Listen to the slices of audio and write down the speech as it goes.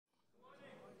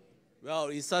Well,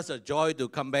 it's such a joy to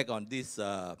come back on this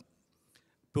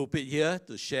pulpit here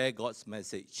to share God's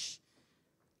message.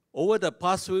 Over the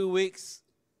past few weeks,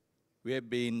 we have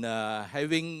been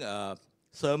having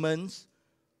sermons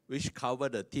which cover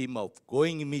the theme of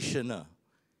going missioner.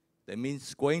 That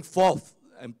means going forth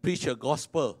and preach the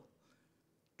gospel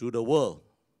to the world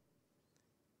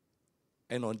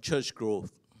and on church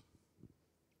growth.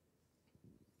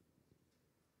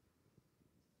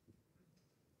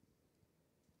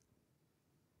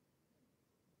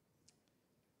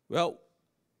 Well,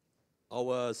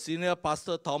 our senior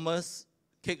pastor Thomas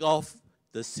kicked off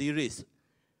the series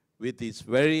with his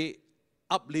very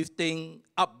uplifting,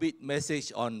 upbeat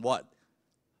message on what?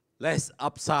 Let's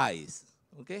upsize,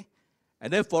 okay?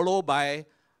 And then followed by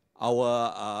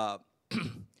our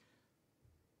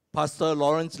Pastor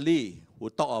Lawrence Lee, who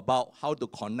talked about how to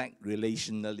connect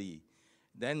relationally.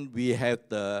 Then we have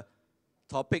the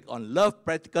topic on love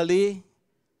practically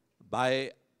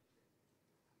by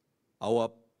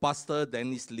our Pastor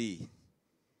Dennis Lee.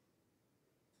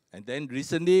 And then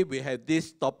recently we have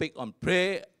this topic on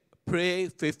pray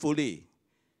faithfully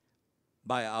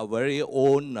by our very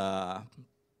own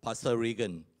Pastor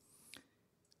Regan.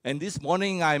 And this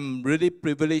morning I'm really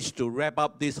privileged to wrap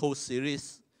up this whole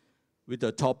series with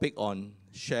the topic on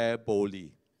share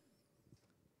boldly.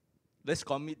 Let's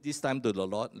commit this time to the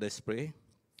Lord. Let's pray.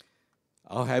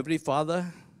 Our Heavenly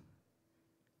Father,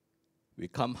 we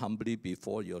come humbly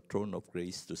before your throne of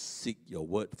grace to seek your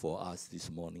word for us this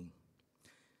morning.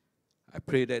 I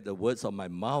pray that the words of my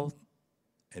mouth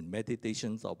and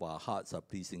meditations of our hearts are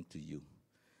pleasing to you.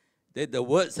 That the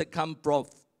words that come from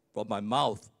my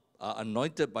mouth are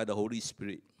anointed by the Holy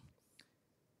Spirit.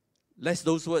 Lest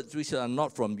those words which are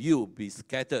not from you be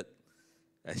scattered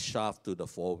as chaff to the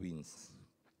four winds.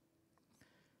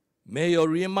 May your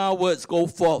Rhema words go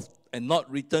forth and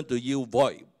not return to you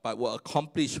void, but will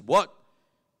accomplish what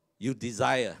you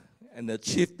desire and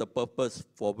achieve the purpose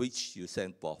for which you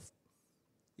sent forth.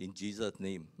 In Jesus'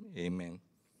 name, amen.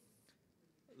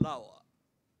 Now,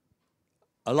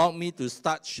 allow me to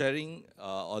start sharing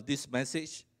on this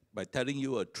message by telling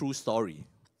you a true story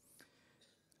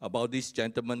about this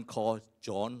gentleman called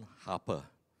John Harper.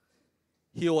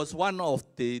 He was one of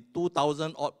the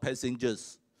 2,000-odd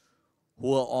passengers who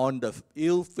were on the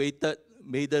ill-fated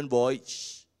maiden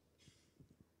voyage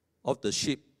of the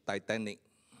ship Titanic.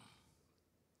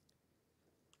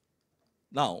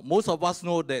 Now, most of us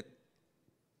know that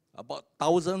about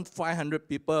 1,500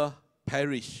 people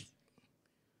perished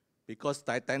because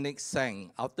Titanic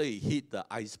sank after it hit the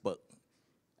iceberg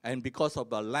and because of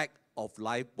the lack of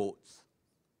lifeboats.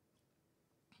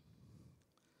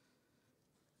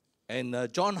 And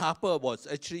John Harper was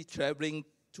actually traveling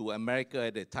to America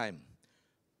at the time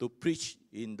to preach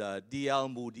in the D.L.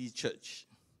 Moody Church.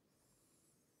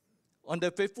 On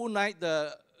the fateful night,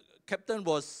 the captain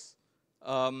was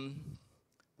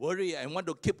worried and want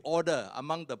to keep order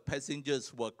among the passengers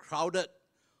who were crowded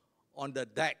on the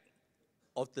deck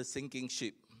of the sinking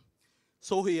ship.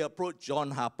 So he approached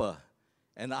John Harper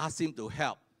and asked him to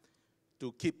help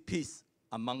to keep peace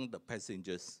among the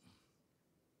passengers.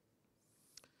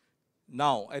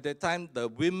 Now, at that time, the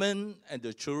women and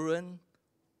the children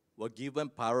were given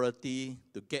priority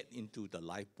to get into the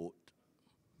lifeboat.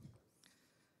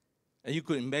 And you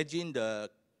could imagine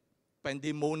the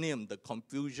pandemonium, the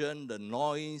confusion, the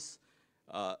noise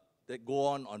that go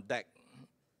on deck.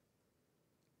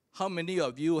 How many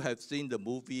of you have seen the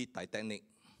movie Titanic?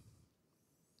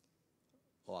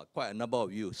 Oh, quite a number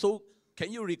of you. So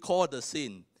can you recall the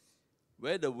scene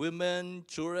where the women,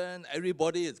 children,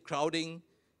 everybody is crowding,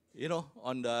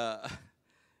 on the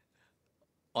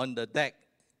deck?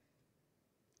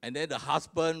 And then the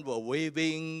husband were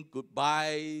waving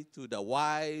goodbye to the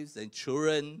wives and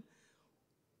children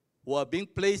who are being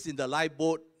placed in the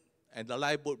lifeboat, and the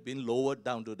lifeboat being lowered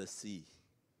down to the sea.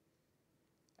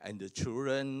 And the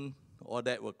children, all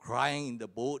that, were crying in the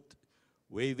boat,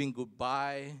 waving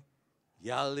goodbye,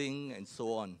 yelling, and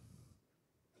so on.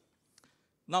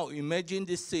 Now imagine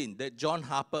this scene, that John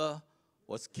Harper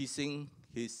was kissing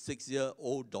his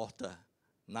 6-year-old daughter,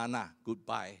 Nana,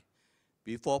 goodbye,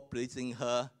 before placing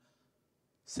her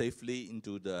safely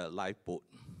into the lifeboat.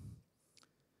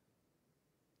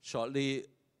 Shortly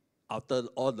after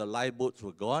all the lifeboats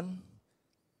were gone,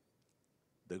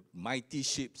 the mighty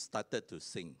ship started to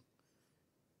sink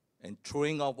and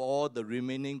throwing off all the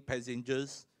remaining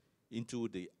passengers into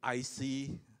the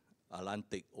icy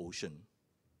Atlantic Ocean.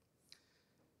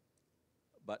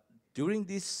 But during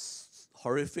this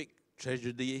horrific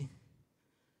tragedy,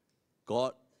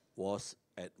 God was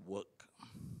at work.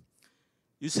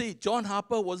 You see, John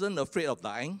Harper wasn't afraid of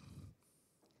dying.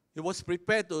 He was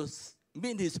prepared to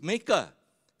meet his maker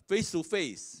face to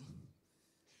face.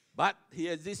 But he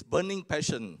has this burning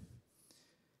passion.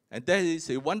 And that is,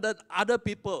 he wanted other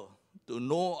people to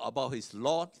know about his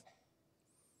Lord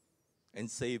and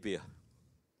Savior.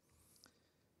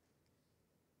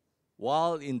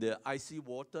 While in the icy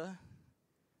water,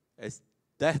 as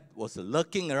death was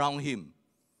lurking around him,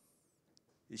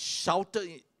 he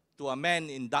shouted to a man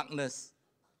in darkness,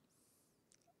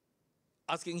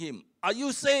 asking him, "Are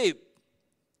you saved?"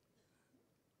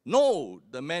 "No,"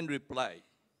 the man replied.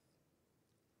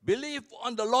 "Believe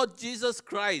on the Lord Jesus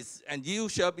Christ, and you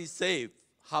shall be saved,"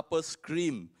 Harper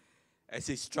screamed as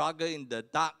he struggled in the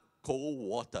dark, cold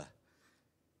water.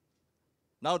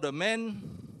 Now the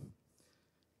man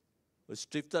was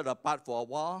drifted apart for a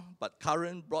while, but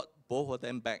current brought both of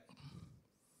them back.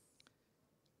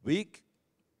 Weak,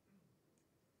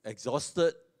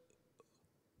 exhausted,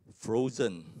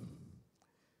 frozen,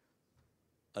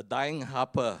 a dying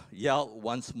Harper yelled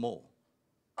once more,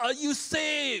 "Are you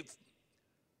saved?"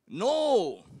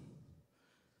 "No."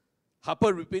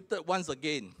 Harper repeated once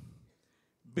again,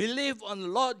 "Believe on the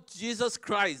Lord Jesus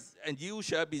Christ, and you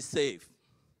shall be saved."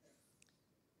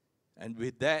 And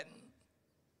with that,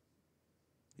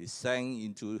 he sank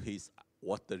into his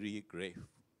watery grave.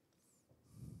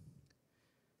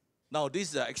 Now, this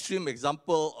is an extreme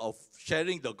example of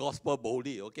sharing the gospel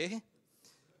boldly, okay?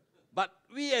 But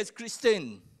we as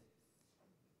Christians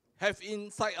have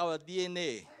inside our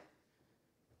DNA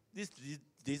this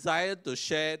desire to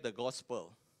share the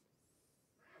gospel.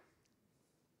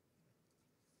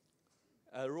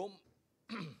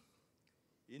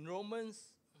 In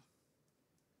Romans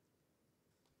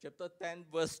chapter 10,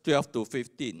 verse 12 to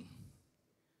 15,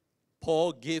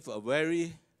 Paul gave a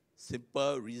very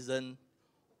simple reason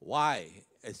why,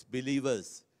 as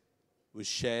believers, we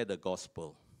share the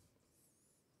gospel.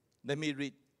 Let me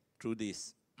read through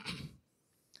this.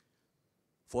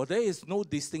 "For there is no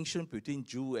distinction between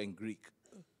Jew and Greek,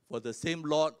 for the same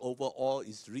Lord over all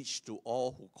is rich to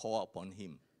all who call upon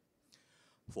him.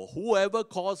 For whoever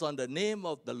calls on the name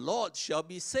of the Lord shall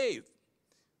be saved.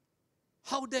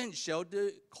 How then shall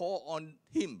they call on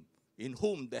him in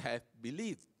whom they have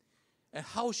believed? And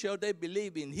how shall they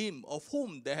believe in him of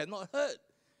whom they have not heard?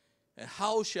 And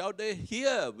how shall they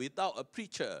hear without a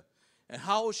preacher? And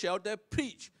how shall they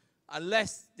preach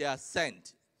unless they are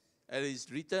sent? And it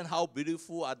is written, how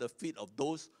beautiful are the feet of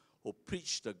those who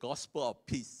preach the gospel of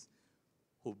peace,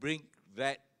 who bring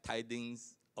glad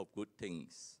tidings of good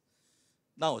things."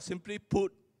 Now, simply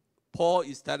put, Paul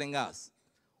is telling us,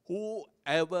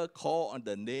 whoever call on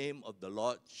the name of the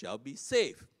Lord shall be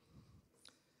saved.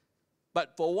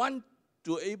 But for one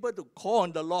to be able to call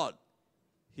on the Lord,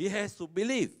 he has to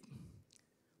believe.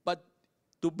 But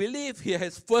to believe, he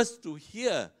has first to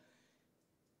hear.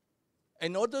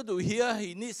 In order to hear,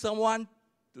 he needs someone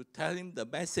to tell him the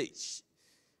message.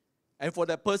 And for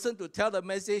that person to tell the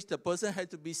message, the person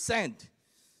had to be sent.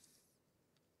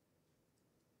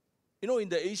 You know, in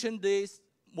the ancient days,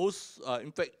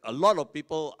 in fact, a lot of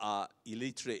people are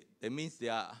illiterate. That means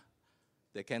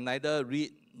they can neither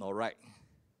read nor write.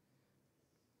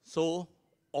 So,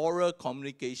 oral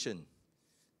communication,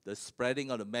 the spreading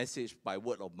of the message by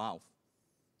word of mouth,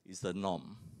 is the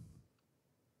norm.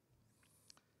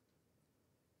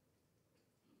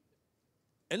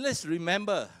 And let's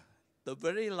remember the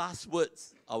very last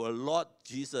words our Lord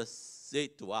Jesus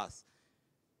said to us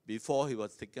before he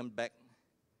was taken back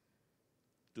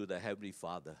to the Heavenly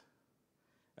Father,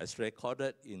 as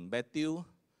recorded in Matthew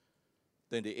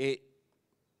 28,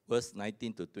 verse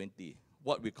 19 to 20,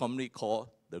 what we commonly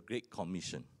call the Great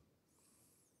Commission.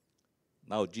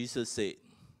 Now Jesus said,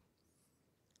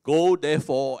 "Go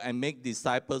therefore and make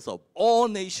disciples of all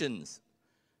nations,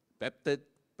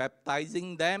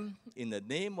 baptizing them in the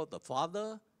name of the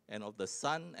Father and of the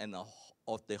Son and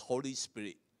of the Holy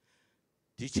Spirit,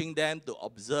 teaching them to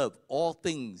observe all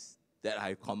things that I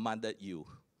have commanded you.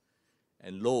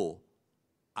 And lo,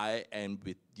 I am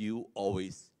with you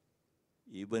always,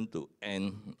 even to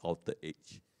end of the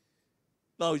age."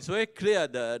 Now it's very clear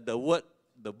the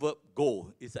verb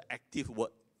go is an active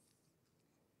word.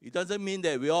 It doesn't mean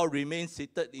that we all remain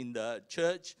seated in the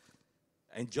church,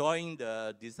 enjoying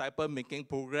the disciple-making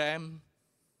program,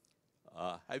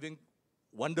 having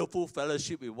wonderful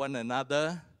fellowship with one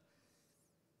another,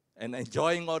 and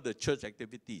enjoying all the church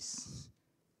activities.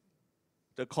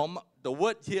 The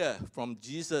word here from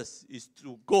Jesus is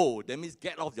to go. That means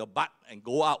get off your butt and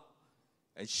go out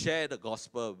and share the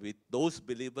gospel with those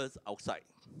believers outside.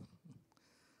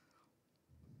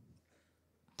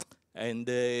 And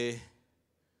the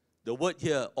word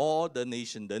here, all the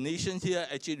nations here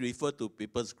actually refer to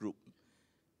people's group.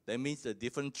 That means the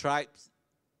different tribes,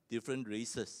 different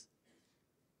races.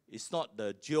 It's not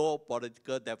the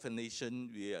geopolitical definition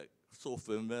we are so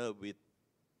familiar with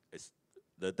as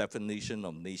the definition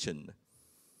of nation.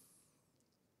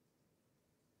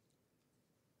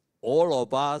 All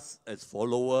of us as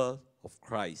followers of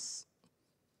Christ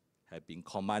have been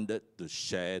commanded to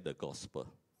share the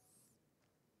gospel.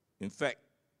 In fact,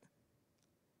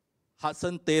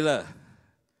 Hudson Taylor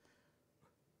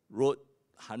wrote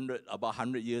about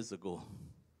 100 years ago.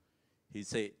 He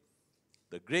said,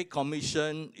 the Great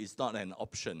Commission is not an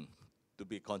option to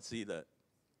be considered.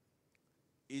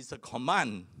 It's a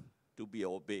command to be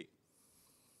obeyed.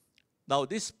 Now,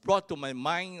 this brought to my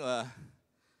mind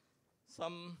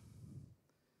some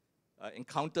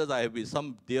encounters I have with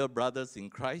some dear brothers in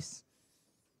Christ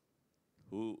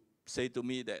who say to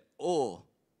me that, oh,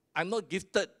 I'm not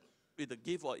gifted with the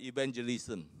gift of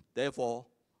evangelism, therefore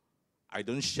I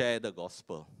don't share the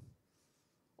gospel.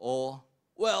 Or,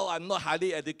 well, I'm not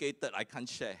highly educated, I can't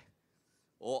share.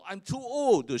 Or, I'm too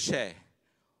old to share.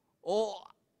 Or,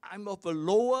 I'm of a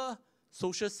lower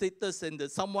social status and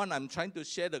someone I'm trying to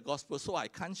share the gospel, so I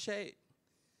can't share it.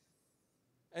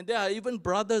 And there are even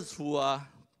brothers who are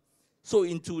so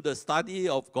into the study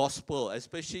of gospel,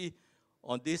 especially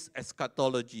on this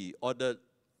eschatology or the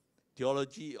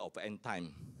theology of end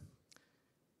time.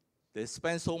 They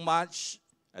spend so much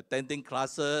attending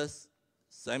classes,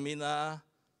 seminar,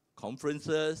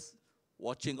 conferences,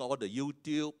 watching all the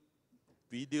YouTube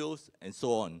videos, and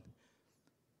so on,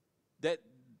 that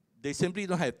they simply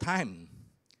don't have time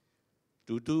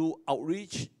to do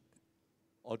outreach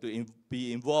or to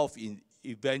be involved in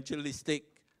evangelistic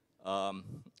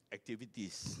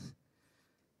activities.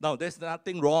 Now, there's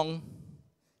nothing wrong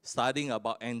studying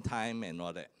about end time and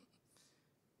all that,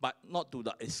 but not to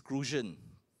the exclusion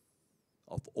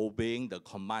of obeying the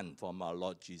command from our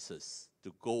Lord Jesus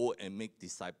to go and make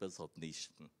disciples of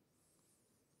nations.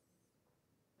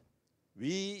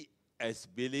 We as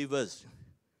believers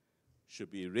should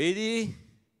be ready,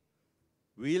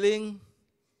 willing,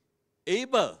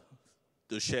 able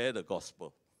to share the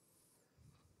gospel.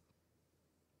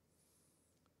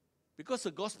 Because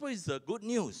the gospel is the good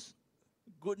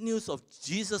news of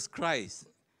Jesus Christ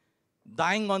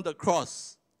dying on the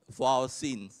cross for our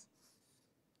sins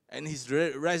and his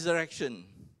resurrection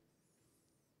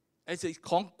as a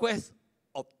conquest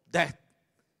of death,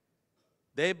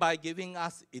 thereby giving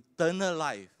us eternal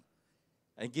life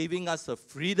and giving us a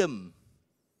freedom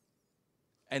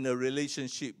and a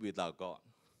relationship with our God.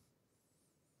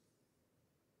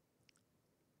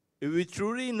 If we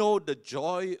truly know the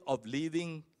joy of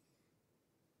living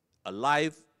a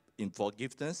life in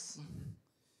forgiveness,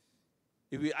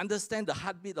 if we understand the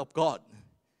heartbeat of God,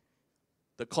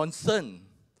 the concern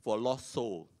for lost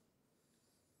soul,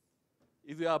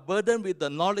 if we are burdened with the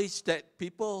knowledge that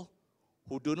people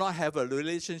who do not have a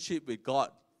relationship with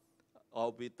God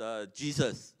or with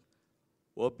Jesus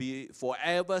will be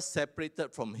forever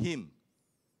separated from him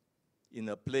in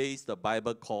a place the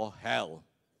Bible calls hell.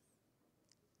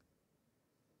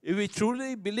 If we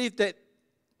truly believe that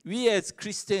we as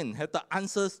Christians have the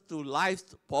answers to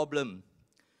life's problem,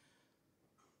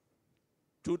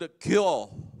 to the cure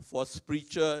for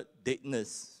spiritual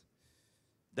deadness,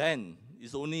 then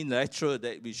it's only natural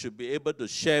that we should be able to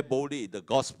share boldly the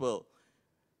gospel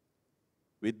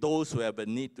with those who have a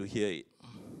need to hear it.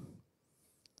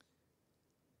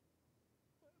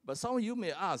 But some of you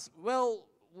may ask, well,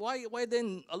 why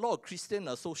then a lot of Christians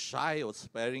are so shy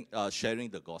of sharing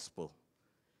the gospel?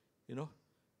 You know,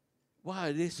 why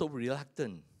are they so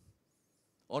reluctant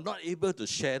or not able to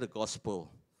share the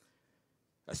gospel,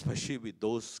 especially with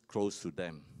those close to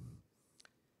them?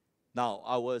 Now,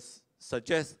 I will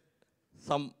suggest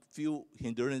some few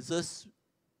hindrances.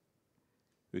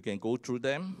 We can go through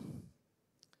them.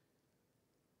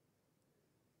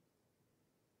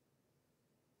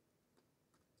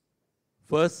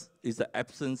 First is the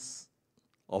absence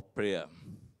of prayer.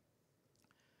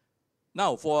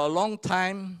 Now, for a long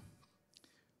time,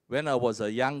 when I was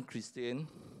a young Christian,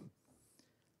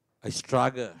 I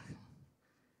struggled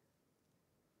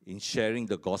in sharing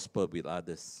the gospel with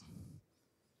others.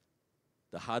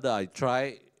 The harder I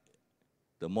tried,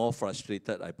 the more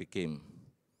frustrated I became.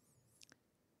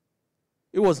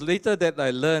 It was later that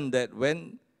I learned that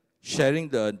when sharing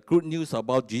the good news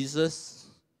about Jesus,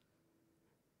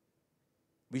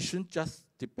 we shouldn't just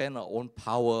depend on our own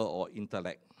power or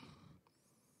intellect.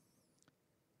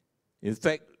 In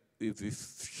fact, if we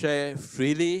share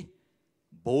freely,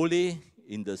 boldly,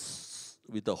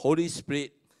 with the Holy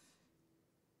Spirit,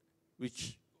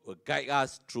 which will guide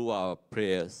us through our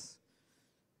prayers,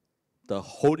 the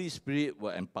Holy Spirit will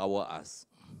empower us.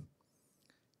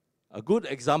 A good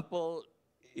example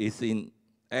is in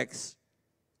Acts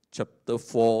chapter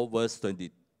 4, verse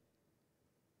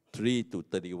 23 to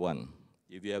 31.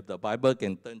 If you have the Bible,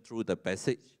 can turn through the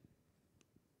passage.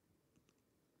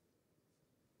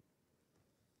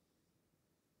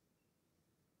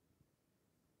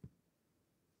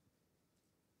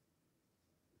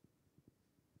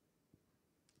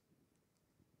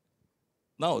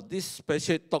 Now, this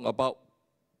passage talk about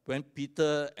when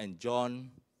Peter and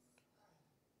John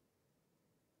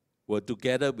were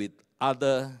together with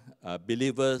other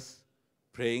believers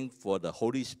praying for the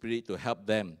Holy Spirit to help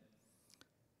them.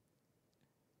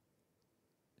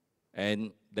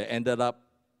 And they ended up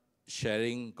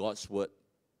sharing God's word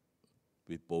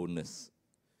with boldness.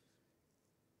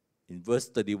 In verse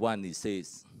 31, it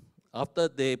says, after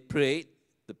they prayed,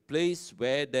 the place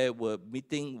where they were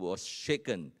meeting was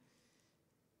shaken,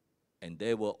 and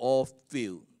they were all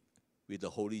filled with the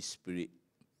Holy Spirit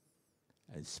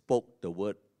and spoke the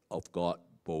word of God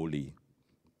boldly.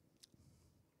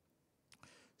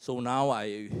 So now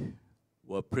I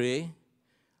will pray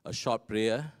a short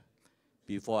prayer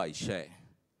before I share,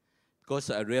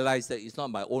 because I realize that it's not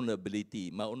my own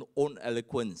ability, my own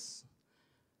eloquence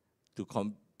to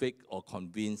convict or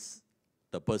convince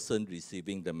the person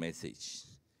receiving the message.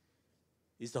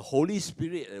 It's the Holy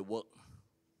Spirit at work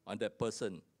on that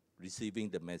person receiving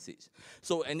the message.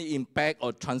 So any impact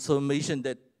or transformation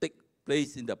that takes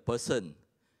place in the person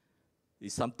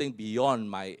is something beyond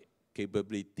my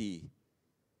capability.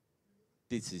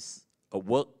 This is a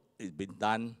work that's been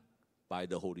done by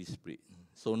the Holy Spirit.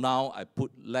 So now I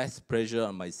put less pressure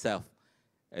on myself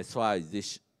as far as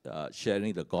this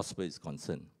sharing the gospel is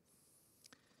concerned.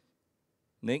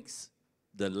 Next,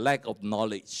 the lack of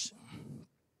knowledge.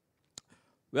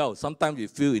 Well, sometimes we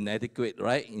feel inadequate,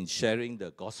 right, in sharing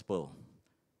the gospel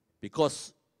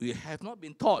because we have not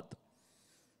been taught.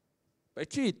 But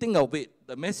actually, think of it.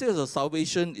 The message of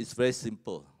salvation is very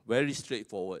simple, very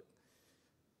straightforward.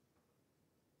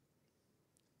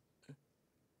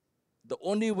 The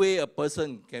only way a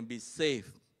person can be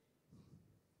saved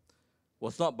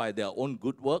was not by their own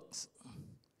good works,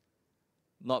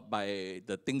 not by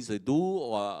the things they do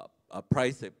or a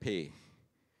price they pay,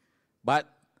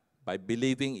 but by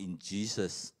believing in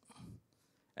Jesus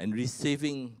and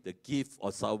receiving the gift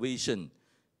of salvation,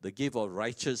 the gift of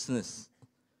righteousness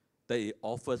that He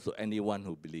offers to anyone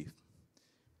who believes.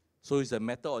 So it's a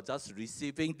matter of just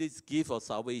receiving this gift of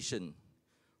salvation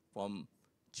from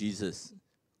Jesus,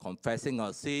 confessing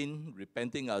our sin,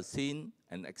 repenting our sin,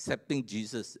 and accepting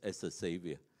Jesus as a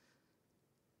Savior.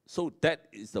 So that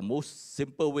is the most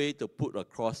simple way to put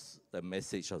across the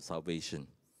message of salvation.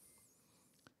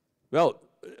 Well,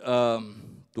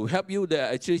 to help you, there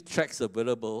are actually tracts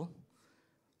available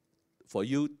for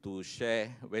you to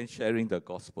share when sharing the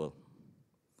gospel.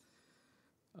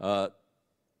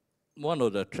 One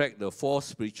of the tracts, the 4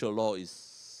 spiritual law,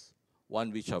 is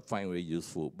one which I find very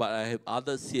useful. But I have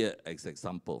others here as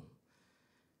example.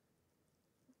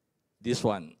 This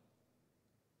one.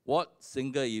 What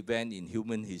single event in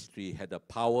human history had the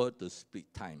power to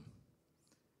split time?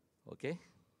 Okay?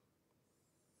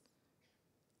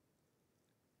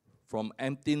 From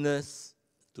emptiness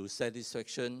to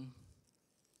satisfaction,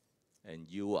 and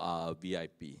you are a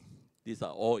VIP. These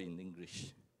are all in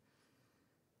English.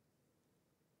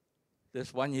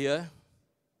 There's one here.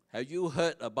 Have you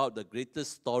heard about the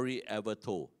greatest story ever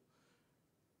told?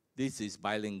 This is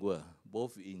bilingual,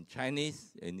 both in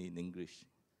Chinese and in English.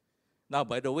 Now,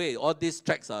 by the way, all these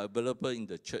tracts are available in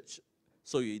the church.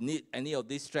 So you need any of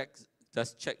these tracts,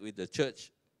 just check with the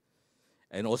church.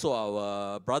 And also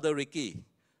our brother Ricky,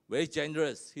 very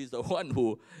generous. He's the one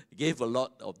who gave a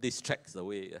lot of these tracts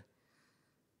away.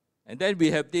 And then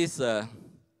we have this,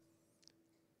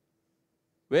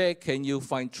 where can you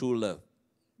find true love?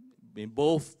 In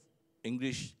both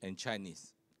English and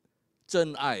Chinese.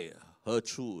 真爱何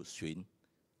处寻?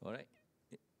 All right?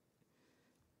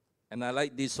 And I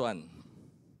like this one.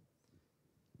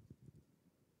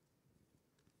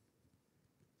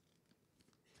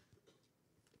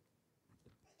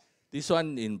 This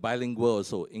one in bilingual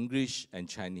also, English and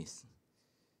Chinese.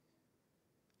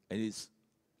 And it's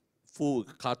full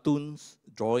of cartoons,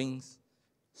 drawings.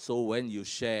 So when you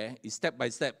share, it's step by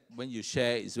step. When you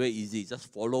share, it's very easy.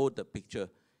 Just follow the picture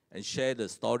and share the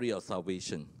story of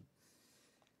salvation.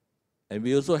 And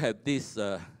we also have this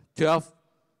 12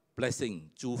 blessing,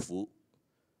 祝福.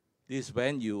 This is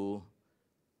when you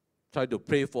try to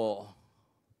pray for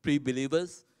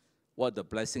pre-believers, what the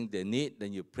blessing they need,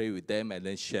 then you pray with them and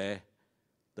then share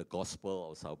the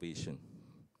gospel of salvation.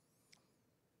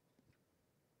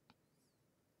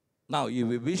 Now, if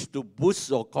you wish to boost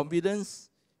your confidence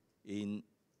in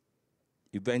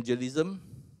evangelism,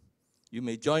 you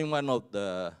may join one of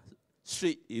the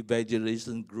street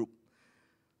evangelism group,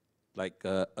 like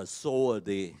a soul a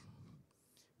day,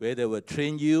 where they will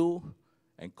train you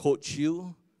and coach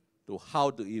you to how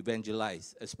to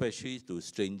evangelize, especially to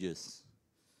strangers.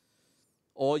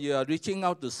 Or you are reaching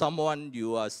out to someone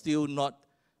you are still not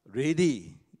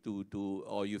ready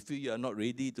or you feel you are not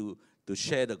ready to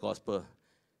share the gospel,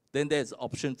 then there's an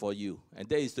option for you, and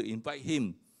that is to invite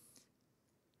him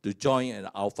to join an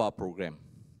Alpha program.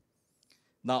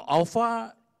 Now,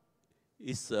 Alpha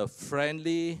is a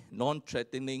friendly,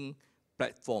 non-threatening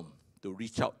platform to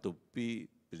reach out to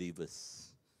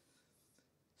believers.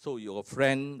 So your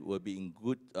friend will be in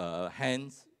good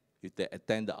hands if they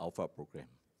attend the Alpha program.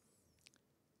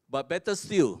 But better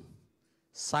still,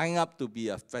 sign up to be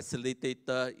a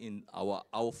facilitator in our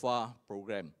Alpha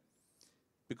program.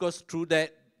 Because through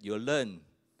that, you'll learn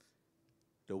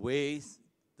the ways,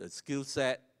 the skill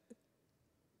set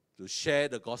to share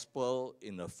the gospel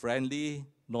in a friendly,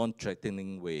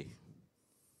 non-threatening way.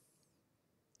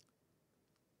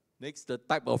 Next, the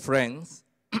type of friends.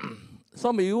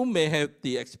 Some of you may have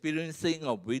the experiencing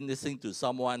of witnessing to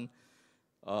someone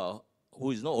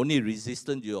who is not only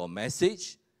resistant to your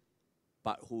message,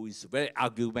 but who is very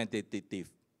argumentative.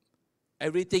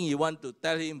 Everything you want to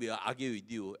tell him, will argue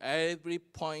with you. Every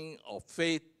point of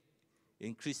faith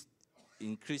in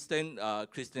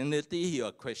Christianity, he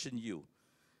will question you.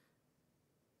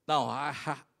 Now,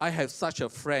 I have such a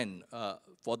friend.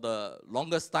 For the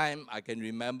longest time I can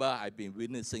remember, I've been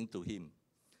witnessing to him.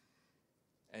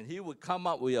 And he would come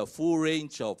up with a full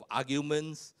range of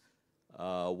arguments,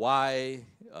 why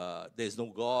there's no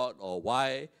God, or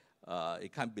why he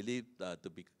can't believe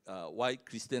why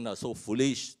Christians are so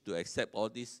foolish to accept all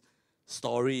this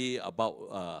story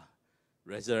about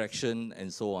resurrection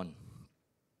and so on.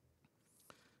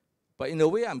 But in a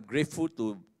way, I'm grateful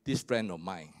to this friend of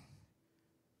mine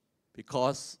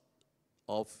because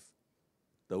of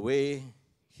the way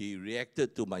he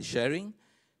reacted to my sharing.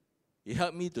 He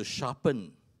helped me to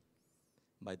sharpen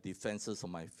my defenses of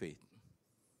my faith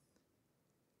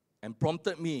and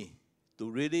prompted me to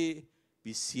really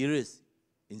be serious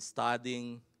in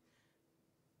studying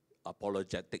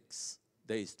apologetics,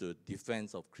 that is the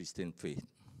defense of Christian faith.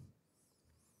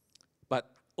 But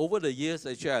over the years,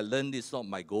 actually, I learned it's not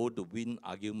my goal to win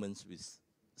arguments with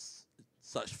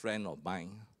such friend of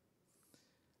mine.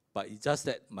 But it's just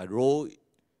that my role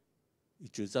is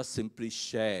to just simply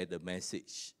share the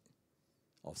message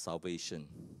of salvation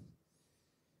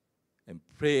and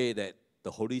pray that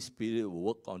the Holy Spirit will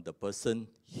work on the person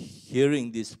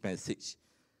hearing this message.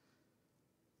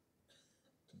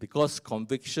 Because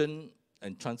conviction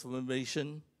and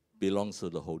transformation belongs to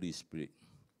the Holy Spirit.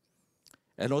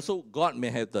 And also, God may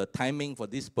have the timing for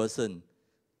this person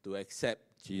to accept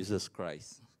Jesus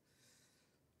Christ.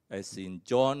 As in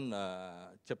John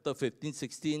chapter 15,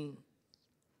 16,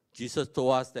 Jesus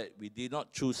told us that we did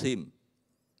not choose him,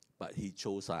 but he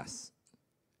chose us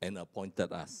and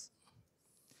appointed us.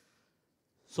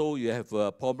 So you have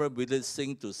a problem with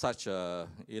listening to such a,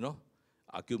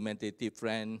 argumentative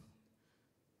friend.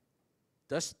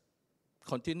 Just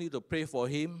continue to pray for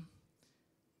him,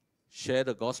 share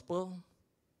the gospel,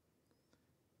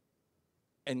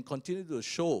 and continue to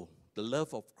show the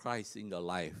love of Christ in your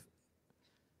life.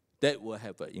 That will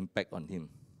have an impact on him.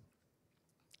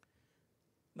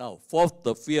 Now, fourth,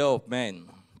 the fear of man.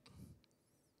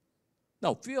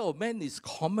 Now, fear of man is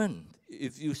common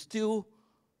if you still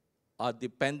are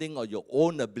depending on your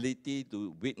own ability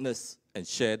to witness and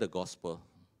share the gospel.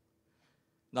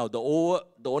 Now, the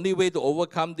only way to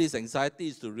overcome this anxiety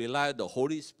is to rely on the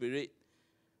Holy Spirit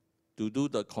to do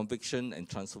the conviction and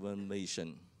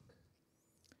transformation.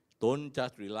 Don't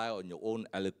just rely on your own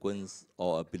eloquence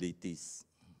or abilities.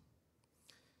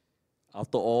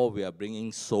 After all, we are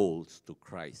bringing souls to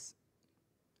Christ.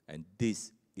 And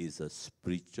this is a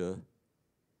spiritual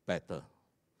battle.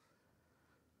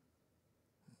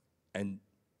 And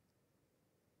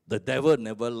the devil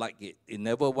never liked it. He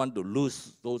never want to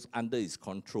lose those under his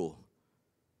control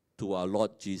to our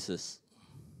Lord Jesus.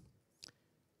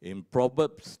 In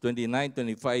Proverbs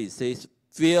 29:25, it says,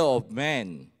 fear of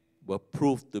man will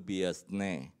prove to be a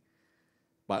snare,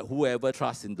 but whoever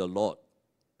trusts in the Lord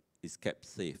is kept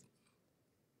safe.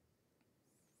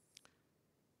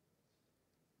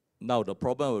 Now, the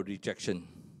problem of rejection.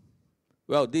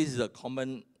 Well, this is a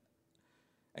common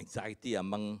anxiety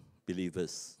among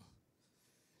believers.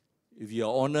 If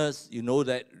you're honest, you know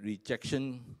that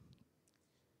rejection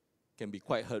can be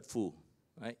quite hurtful,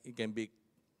 right? It can be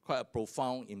quite a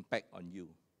profound impact on you,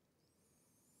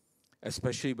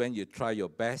 especially when you try your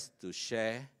best to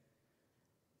share,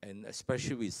 and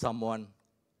especially with someone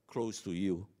close to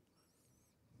you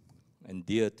and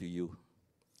dear to you.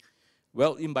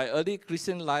 Well, in my early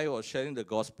Christian life of sharing the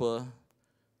gospel,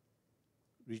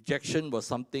 rejection was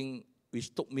something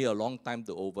which took me a long time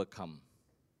to overcome.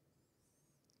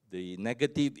 The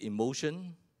negative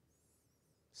emotion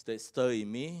that stirred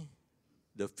in me,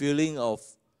 the feeling of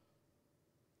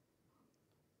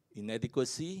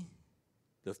inadequacy,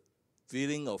 the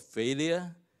feeling of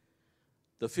failure,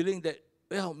 the feeling that,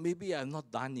 well, maybe I've not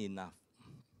done enough.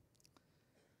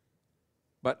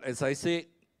 But as I said,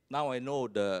 now I know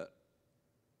the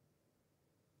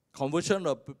conversion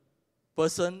of a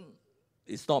person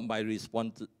is not my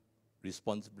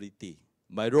responsibility.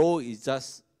 My role is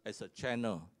just as a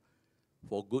channel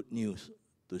for good news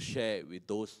to share with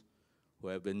those who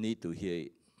have a need to hear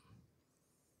it.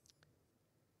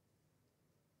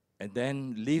 And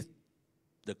then leave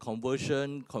the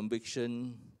conviction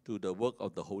to the work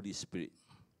of the Holy Spirit.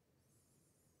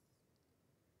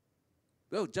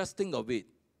 Well, just think of it.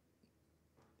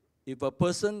 If a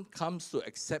person comes to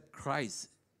accept Christ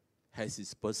as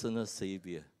his personal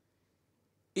Savior,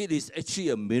 it is actually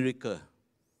a miracle.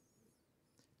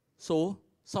 So,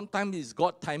 sometimes it's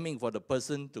God's timing for the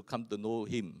person to come to know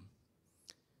Him.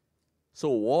 So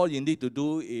all you need to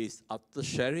do is, after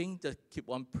sharing, just keep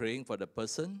on praying for the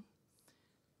person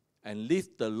and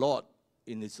leave the Lord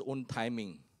in His own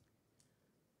timing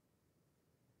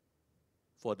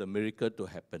for the miracle to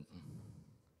happen.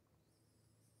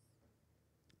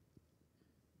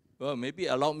 Well, maybe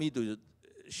allow me to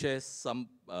share some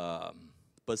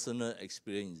personal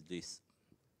experience in this.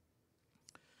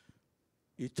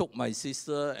 It took my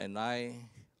sister and I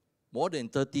more than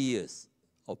 30 years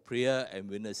of prayer and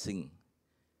witnessing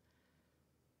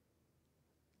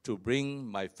to bring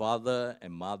my father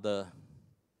and mother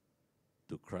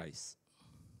to Christ.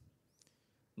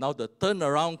 Now the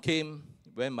turnaround came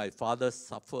when my father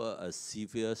suffered a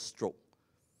severe stroke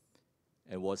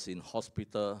and was in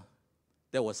hospital.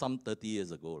 That was some 30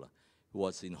 years ago. He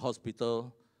was in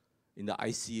hospital in the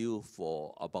ICU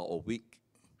for about a week.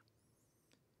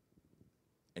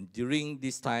 And during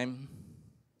this time,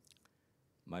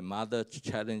 my mother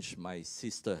challenged my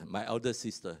sister, my elder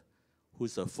sister,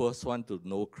 who's the first one to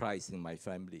know Christ in my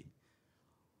family,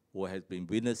 who had been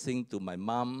witnessing to my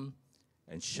mom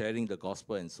and sharing the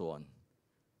gospel and so on.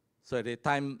 So at that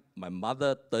time, my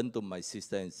mother turned to my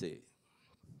sister and said,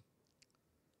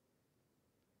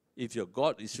 if your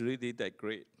God is really that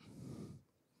great,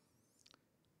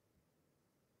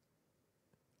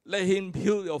 let Him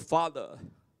heal your father.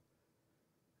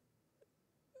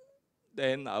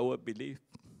 Then I will believe.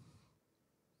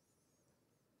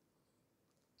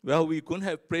 Well, we couldn't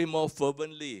have prayed more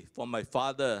fervently for my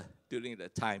father during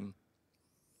that time.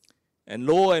 And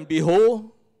lo and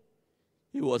behold,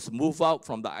 he was moved out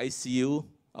from the ICU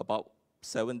about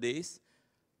 7 days,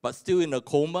 but still in a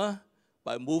coma,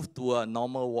 but moved to a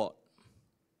normal ward.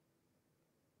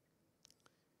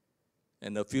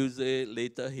 And a few days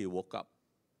later, he woke up.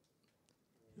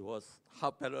 He was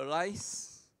half paralyzed,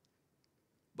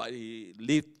 but he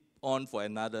lived on for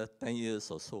another 10 years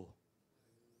or so.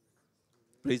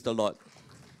 Praise the Lord.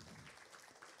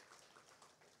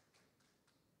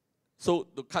 So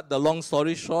to cut the long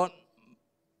story short,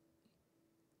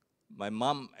 my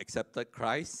mom accepted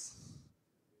Christ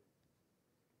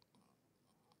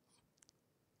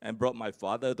and brought my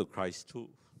father to Christ too.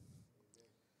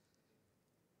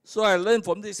 So I learned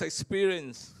from this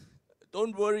experience,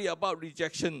 don't worry about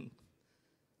rejection.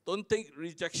 Don't take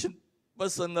rejection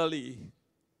personally.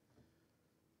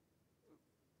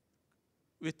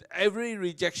 With every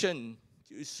rejection,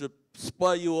 it should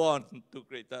spur you on to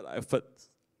greater efforts.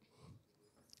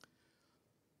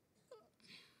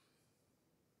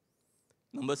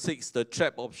 Number 6, the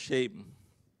trap of shame.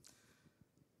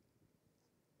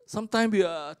 Sometimes we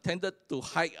are tempted to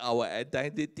hide our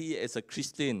identity as a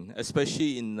Christian,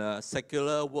 especially in a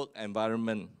secular work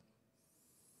environment.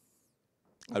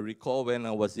 I recall when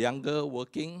I was younger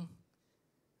working,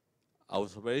 I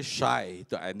was very shy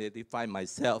to identify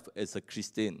myself as a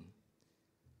Christian.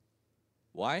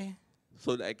 Why?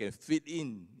 So that I can fit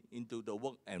into the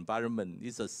work environment.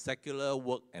 It's a secular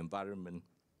work environment.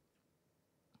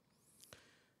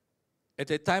 At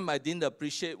that time, I didn't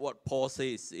appreciate what Paul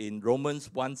says in Romans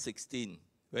 1:16,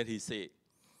 when he said,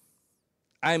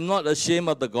 I am not ashamed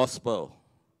of the gospel,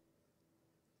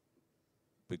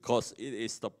 because it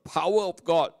is the power of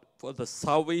God for the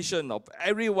salvation of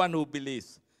everyone who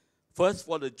believes, first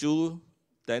for the Jew,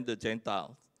 then the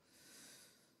Gentile.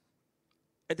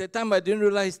 At that time, I didn't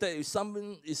realize that if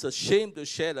someone is ashamed to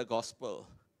share the gospel,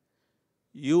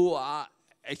 you are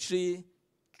actually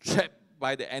trapped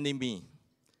by the enemy,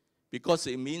 because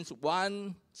it means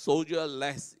one soldier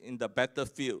less in the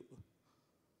battlefield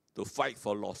to fight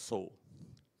for lost soul.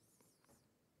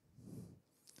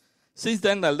 Since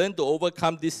then, I learned to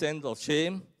overcome this sense of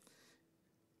shame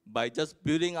by just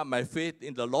building up my faith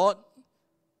in the Lord,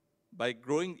 by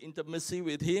growing intimacy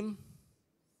with Him,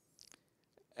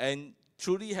 and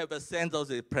truly have a sense of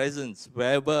His presence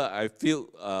wherever I feel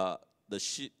the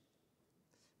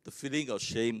feeling of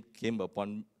shame came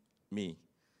upon me.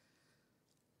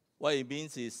 What it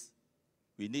means is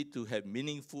we need to have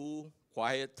meaningful,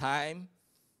 quiet time,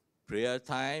 prayer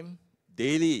time,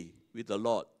 daily with the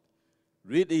Lord.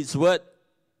 Read His Word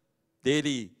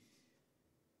daily.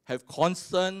 Have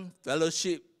constant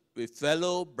fellowship with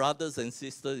fellow brothers and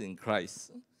sisters in Christ.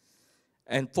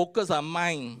 And focus our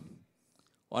mind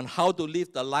on how to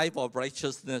live the life of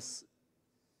righteousness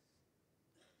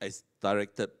as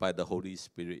directed by the Holy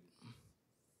Spirit.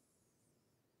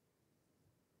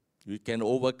 We can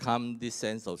overcome this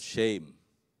sense of shame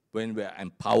when we are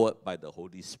empowered by the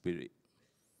Holy Spirit.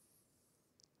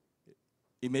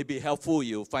 It may be helpful,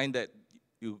 you find that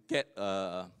you get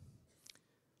a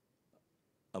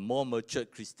more mature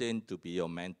Christian to be your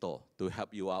mentor, to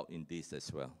help you out in this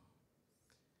as well.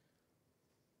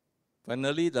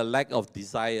 Finally, the lack of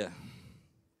desire.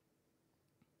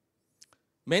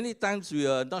 Many times we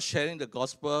are not sharing the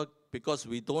gospel because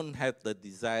we don't have the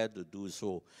desire to do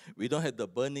so. We don't have the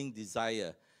burning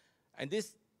desire. And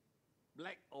this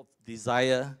lack of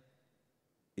desire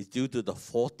is due to the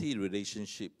faulty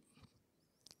relationship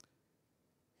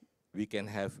we can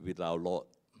have with our Lord.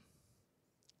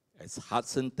 As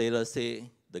Hudson Taylor said,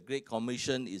 the Great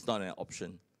Commission is not an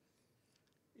option.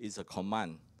 It's a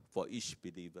command for each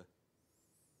believer.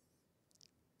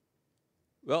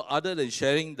 Well, other than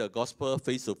sharing the gospel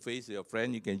face-to-face with your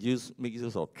friend, you can make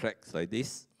use of tracts like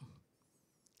this.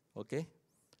 Okay?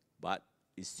 But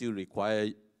it still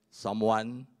requires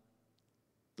someone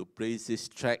to place this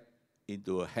tract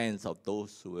into the hands of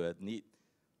those who need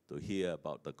to hear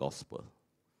about the gospel.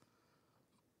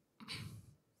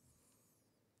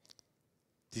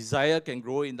 Desire can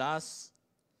grow in us,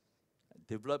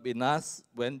 develop in us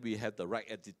when we have the right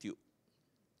attitude.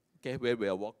 Okay, where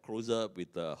we walk closer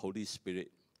with the Holy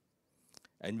Spirit.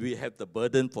 And we have the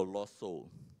burden for lost soul.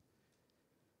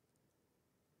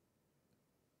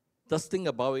 Just think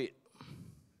about it.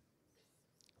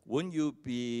 Wouldn't you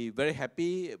be very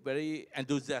happy, very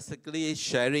enthusiastically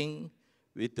sharing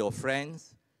with your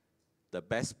friends the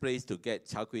best place to get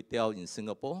char kway teow in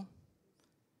Singapore?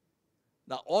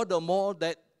 Now, all the more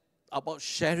that about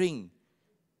sharing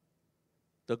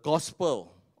the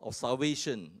gospel of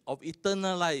salvation, of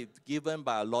eternal life given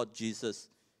by our Lord Jesus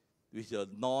with your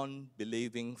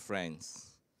non-believing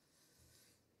friends.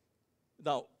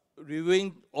 Now,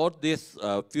 reviewing all these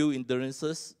few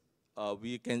hindrances,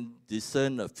 we can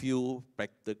discern a few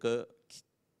practical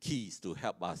keys to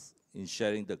help us in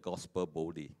sharing the gospel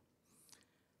boldly.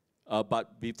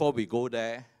 But before we go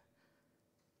there,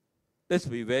 let's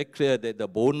be very clear that the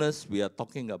boldness we are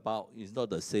talking about is not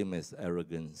the same as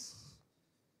arrogance.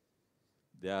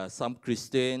 There are some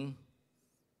Christians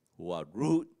who are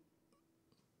rude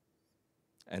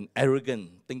and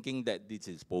arrogant, thinking that this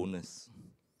is boldness.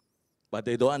 But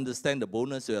they don't understand the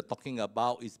boldness we are talking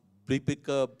about is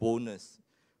biblical boldness,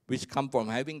 which comes from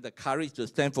having the courage to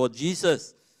stand for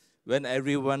Jesus when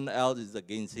everyone else is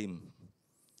against Him.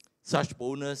 Such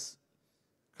boldness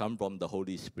comes from the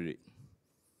Holy Spirit.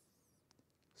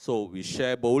 So we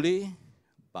share boldly,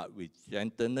 but with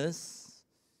gentleness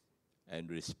and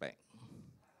respect.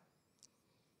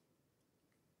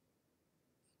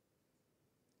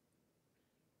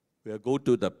 We'll go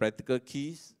to the practical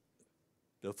keys.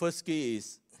 The first key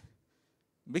is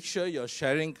make sure your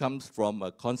sharing comes from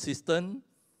a consistent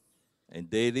and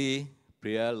daily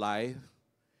prayer life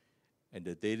and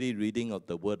the daily reading of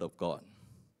the Word of God.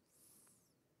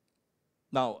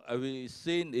 Now, I will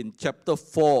say in chapter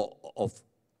 4 of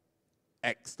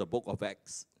Acts, the book of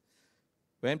Acts,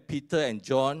 when Peter and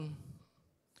John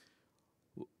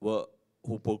were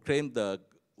proclaiming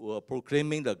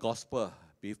the gospel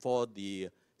before the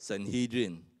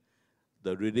Sanhedrin,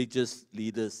 the religious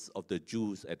leaders of the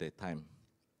Jews at that time.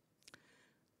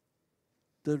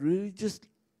 The religious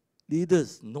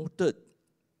leaders noted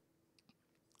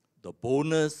the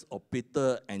boldness of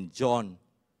Peter and John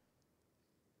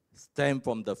stem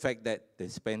from the fact that they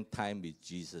spent time with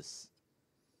Jesus.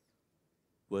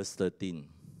 Verse 13.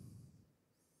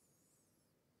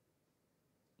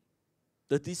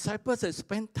 The disciples had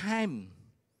spent time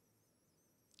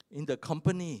in the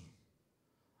company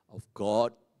of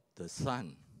God the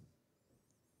Son.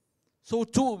 So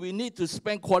too, we need to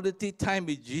spend quality time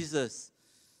with Jesus.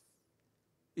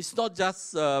 It's not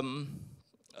just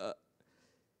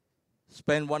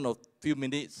spend one or few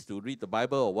minutes to read the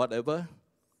Bible or whatever.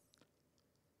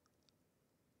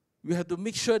 We have to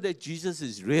make sure that Jesus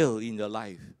is real in your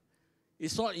life.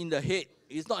 It's not in the head.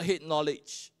 It's not head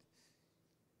knowledge.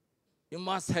 You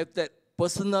must have that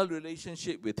personal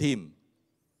relationship with him.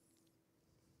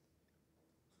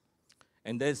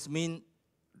 And that's mean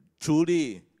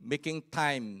truly making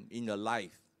time in your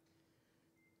life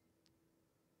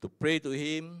to pray to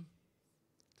him,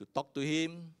 to talk to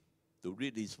him, to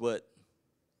read his word.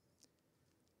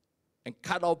 And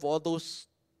cut off all those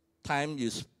time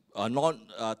you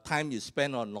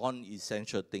spend on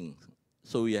non-essential things,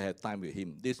 so you have time with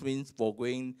him. This means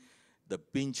forgoing the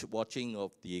binge watching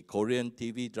of the Korean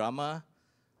TV drama,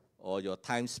 or your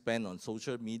time spent on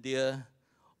social media,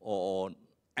 or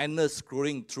endless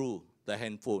scrolling through the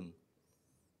handphone,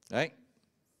 right?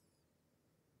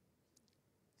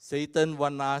 Satan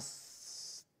wants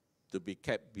us to be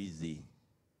kept busy,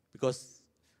 because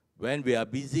when we are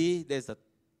busy,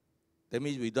 that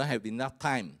means we don't have enough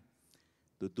time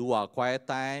to do our quiet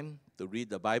time, to read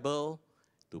the Bible,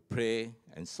 to pray,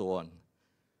 and so on.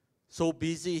 So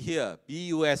busy here,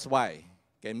 B-U-S-Y,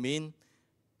 can mean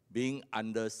being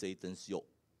under Satan's yoke.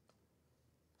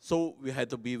 So we have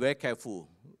to be very careful.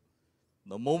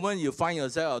 The moment you find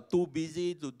yourself too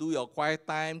busy to do your quiet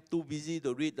time, too busy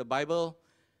to read the Bible,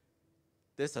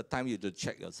 that's the time you have to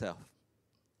check yourself.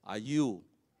 Are you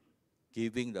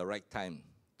giving the right time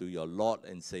to your Lord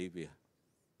and Savior,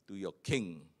 to your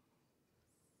King?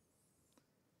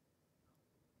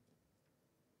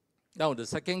 Now, the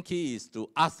second key is to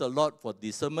ask the Lord for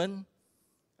discernment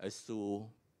as to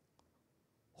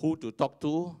who to talk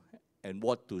to and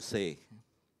what to say.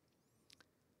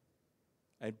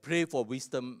 And pray for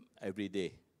wisdom every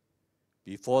day,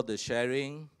 before the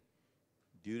sharing,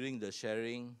 during the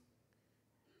sharing,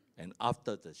 and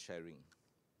after the sharing.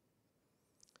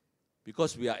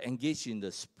 Because we are engaged in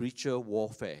the spiritual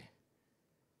warfare.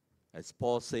 As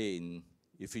Paul said in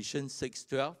Ephesians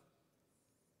 6:12,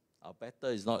 our battle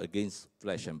is not against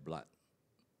flesh and blood.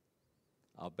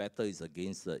 Our battle is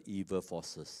against the evil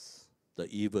forces, the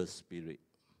evil spirit.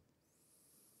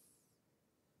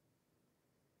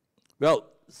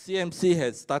 Well, CMC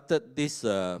has started this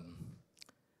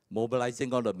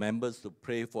mobilizing all the members to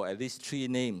pray for at least 3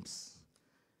 names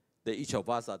that each of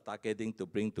us are targeting to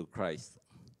bring to Christ.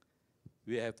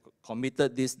 We have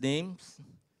committed these names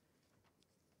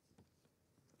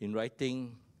in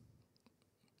writing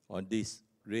on this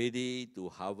ready to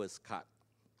harvest card.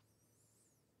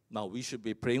 Now, we should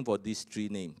be praying for these 3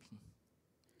 names,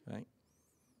 right?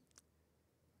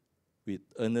 With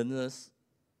earnestness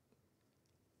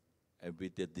and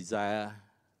with the desire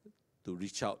to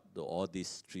reach out to all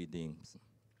these 3 names.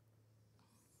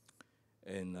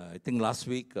 And I think last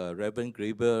week, Reverend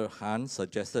Graber Han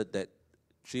suggested that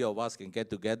 3 of us can get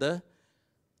together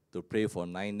to pray for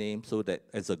 9 names, so that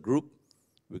as a group,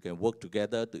 we can work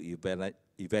together to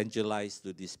evangelize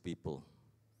to these people.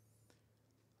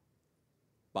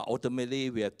 But ultimately,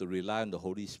 we have to rely on the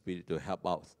Holy Spirit to help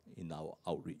out in our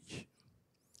outreach.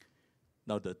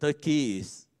 Now, the third key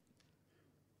is,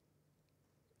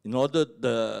 in order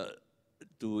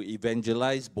to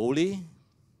evangelize boldly,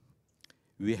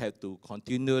 we have to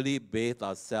continually bathe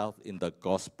ourselves in the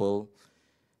gospel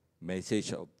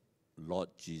message of Lord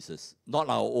Jesus. Not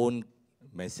our own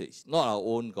message, not our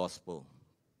own gospel.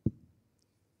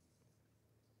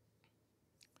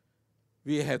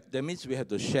 That means we have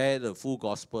to share the full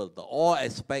gospel, all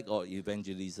aspect of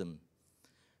evangelism.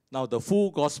 Now, the full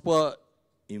gospel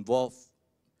involves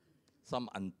some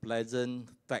unpleasant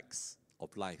facts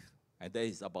of life, and that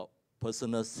is about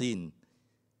personal sin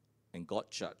and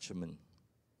God's judgment.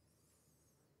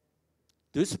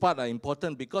 This part are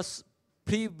important because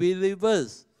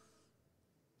pre-believers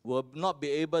will not be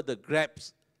able to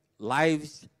grasp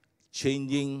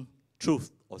life-changing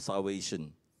truth of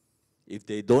salvation if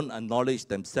they don't acknowledge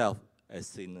themselves as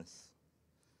sinners.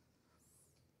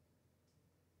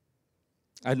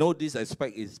 I know this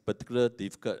aspect is particularly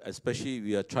difficult, especially if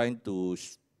you are trying to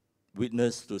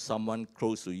witness to someone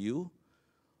close to you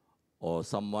or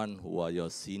someone who are your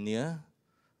senior,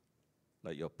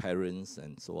 like your parents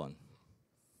and so on.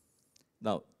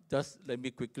 Now, just let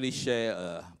me quickly share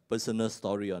a personal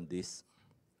story on this.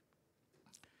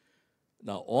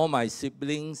 Now, all my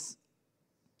siblings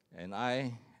and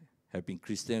I have been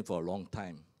Christian for a long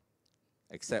time,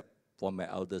 except for my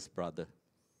eldest brother.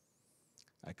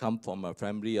 I come from a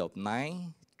family of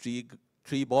 9,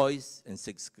 3 boys and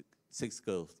 6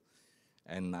 girls,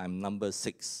 and I'm number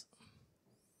 6.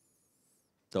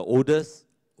 The oldest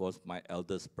was my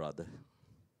eldest brother.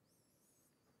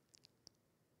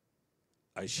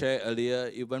 I shared earlier,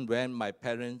 even when my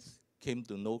parents came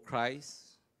to know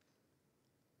Christ,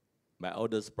 my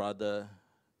eldest brother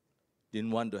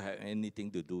didn't want to have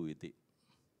anything to do with it.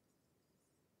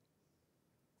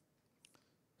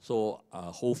 So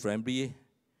our whole family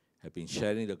have been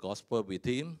sharing the gospel with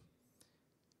him,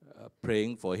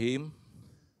 praying for him.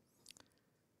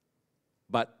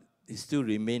 But he still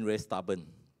remained very stubborn,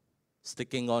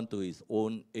 sticking on to his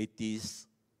own atheist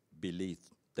belief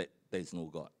that there is no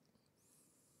God.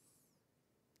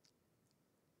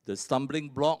 The stumbling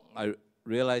block, I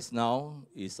realize now,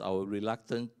 is our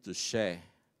reluctance to share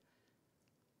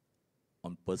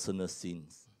on personal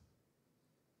sins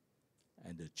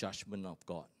and the judgment of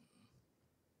God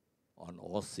on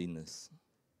all sinners.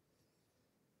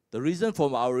 The reason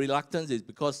for our reluctance is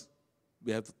because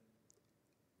we have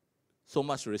so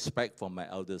much respect for my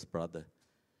eldest brother,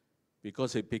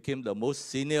 because he became the most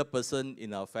senior person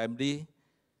in our family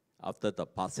after the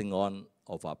passing on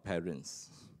of our parents.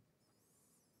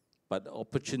 But the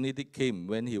opportunity came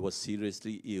when he was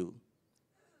seriously ill.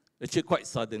 Actually, quite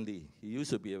suddenly. He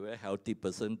used to be a very healthy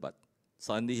person, but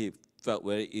suddenly he felt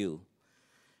very ill.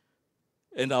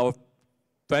 And our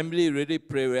family really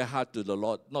prayed very hard to the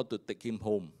Lord not to take him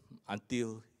home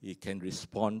until he can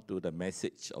respond to the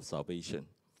message of salvation.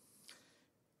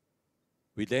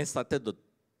 We then started to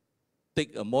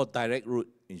take a more direct route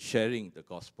in sharing the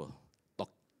gospel,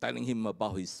 telling him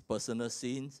about his personal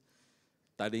sins,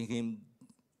 telling him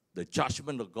the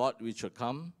judgment of God which will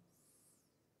come,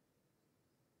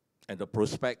 and the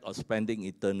prospect of spending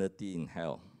eternity in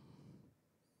hell.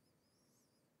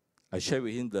 I shared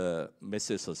with him the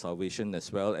message of salvation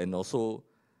as well, and also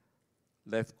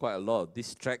left quite a lot of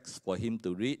these tracts for him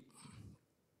to read.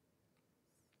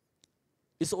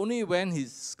 It's only when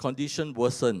his condition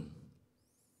worsened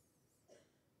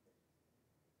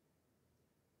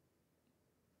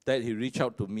that he reached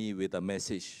out to me with a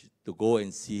message to go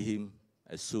and see him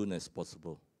as soon as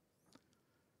possible.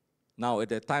 Now, at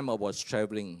that time, I was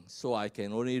traveling, so I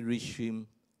can only reach him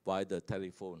via the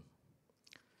telephone.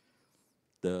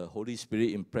 The Holy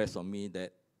Spirit impressed on me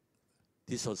that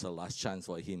this was the last chance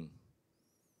for him,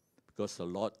 because the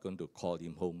Lord going to call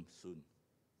him home soon.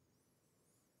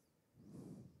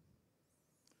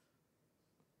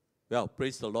 Well,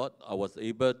 praise the Lord, I was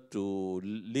able to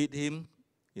lead him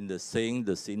in the saying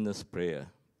the sinner's prayer.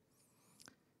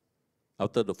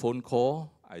 After the phone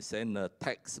call, I sent a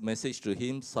text message to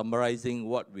him summarizing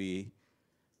what we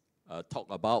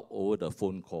talked about over the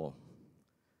phone call.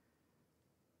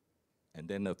 And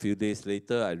then a few days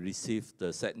later, I received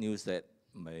the sad news that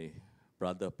my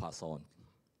brother passed on.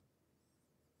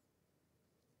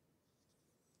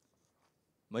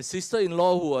 My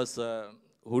sister-in-law,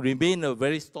 who remained a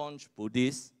very staunch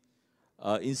Buddhist,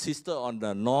 insisted on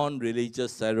the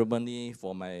non-religious ceremony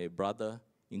for my brother,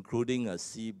 including a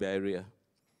sea barrier.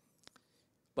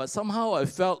 But somehow I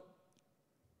felt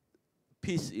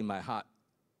peace in my heart.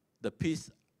 The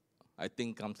peace, I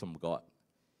think, comes from God.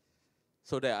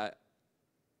 So that I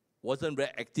wasn't very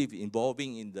active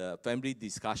involving in the family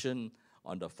discussion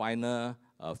on the final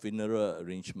funeral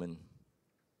arrangement.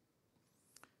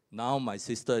 Now my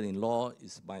sister-in-law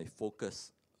is my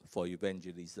focus for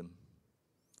evangelism.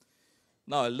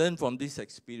 Now I learned from this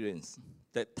experience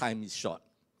that time is short.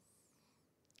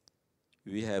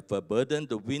 We have a burden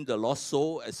to win the lost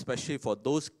soul, especially for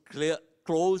those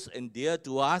close and dear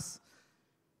to us.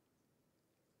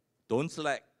 Don't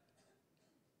slack.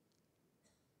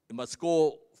 You must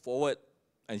go forward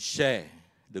and share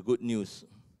the good news.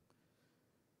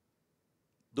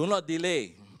 Do not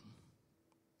delay.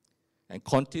 And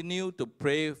continue to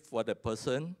pray for the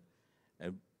person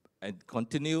and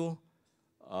continue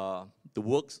to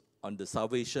work on the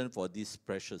salvation for this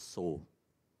precious soul.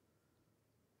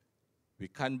 We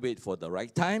can't wait for the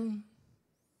right time.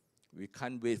 We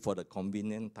can't wait for the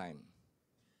convenient time.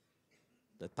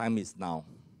 The time is now.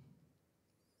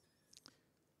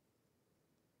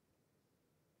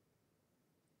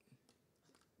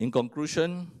 In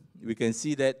conclusion, we can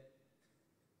see that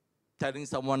telling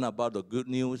someone about the good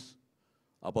news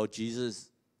about Jesus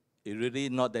is really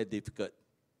not that difficult.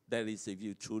 That is, if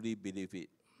you truly believe it.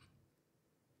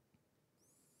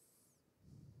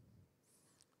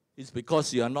 It's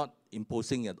because you are not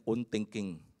imposing your own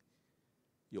thinking,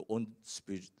 your own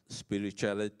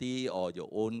spirituality, or your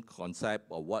own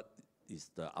concept of what is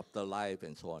the afterlife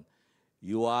and so on.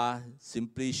 You are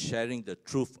simply sharing the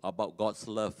truth about God's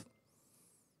love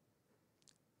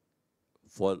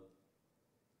for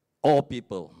all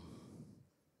people,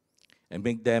 and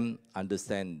make them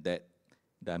understand that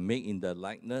they are made in the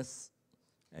likeness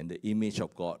and the image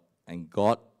of God, and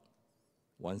God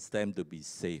wants them to be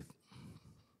saved.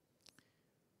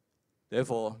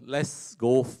 Therefore, let's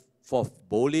go forth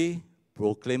boldly,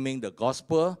 proclaiming the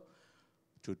gospel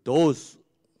to those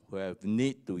who have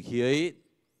need to hear it,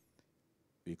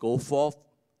 we go forth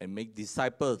and make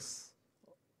disciples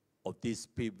of these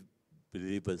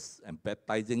believers and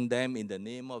baptizing them in the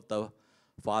name of the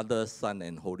Father, Son,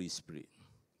 and Holy Spirit.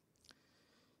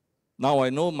 Now I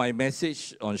know my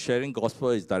message on sharing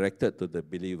gospel is directed to the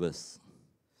believers.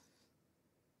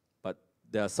 But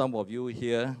there are some of you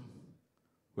here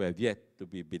who have yet to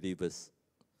be believers.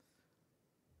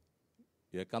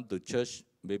 You have come to church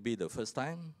maybe the first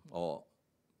time, or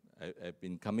have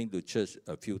been coming to church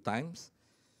a few times,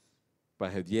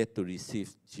 but have yet to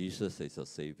receive Jesus as your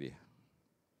Savior.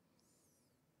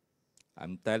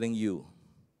 I'm telling you,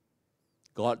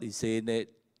 God is saying that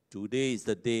today is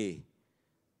the day.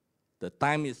 The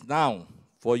time is now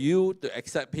for you to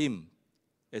accept Him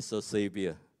as your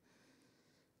Savior.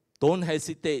 Don't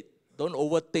hesitate. Don't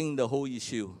overthink the whole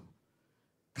issue.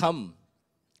 Come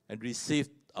and receive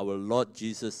our Lord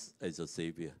Jesus as your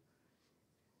Savior.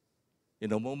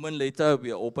 In a moment later,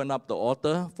 we'll open up the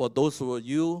altar for those of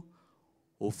you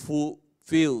who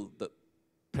feel the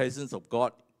presence of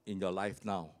God in your life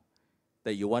now,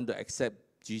 that you want to accept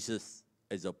Jesus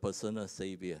as your personal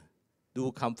Savior.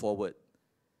 Do come forward.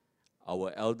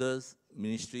 Our elders,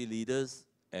 ministry leaders,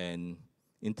 and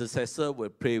intercessor will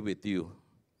pray with you.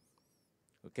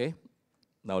 Okay?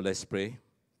 Now let's pray.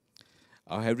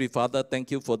 Our Heavenly Father,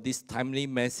 thank you for this timely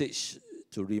message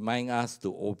to remind us to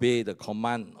obey the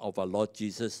command of our Lord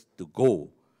Jesus to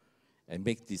go and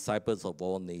make disciples of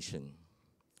all nations.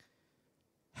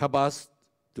 Help us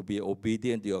to be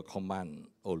obedient to your command,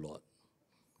 O Lord.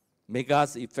 Make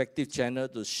us effective channel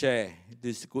to share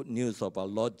this good news of our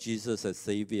Lord Jesus as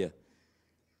Savior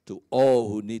to all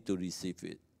who need to receive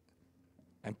it.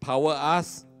 Empower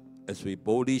us as we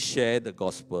boldly share the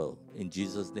gospel. In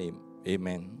Jesus' name,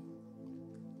 amen.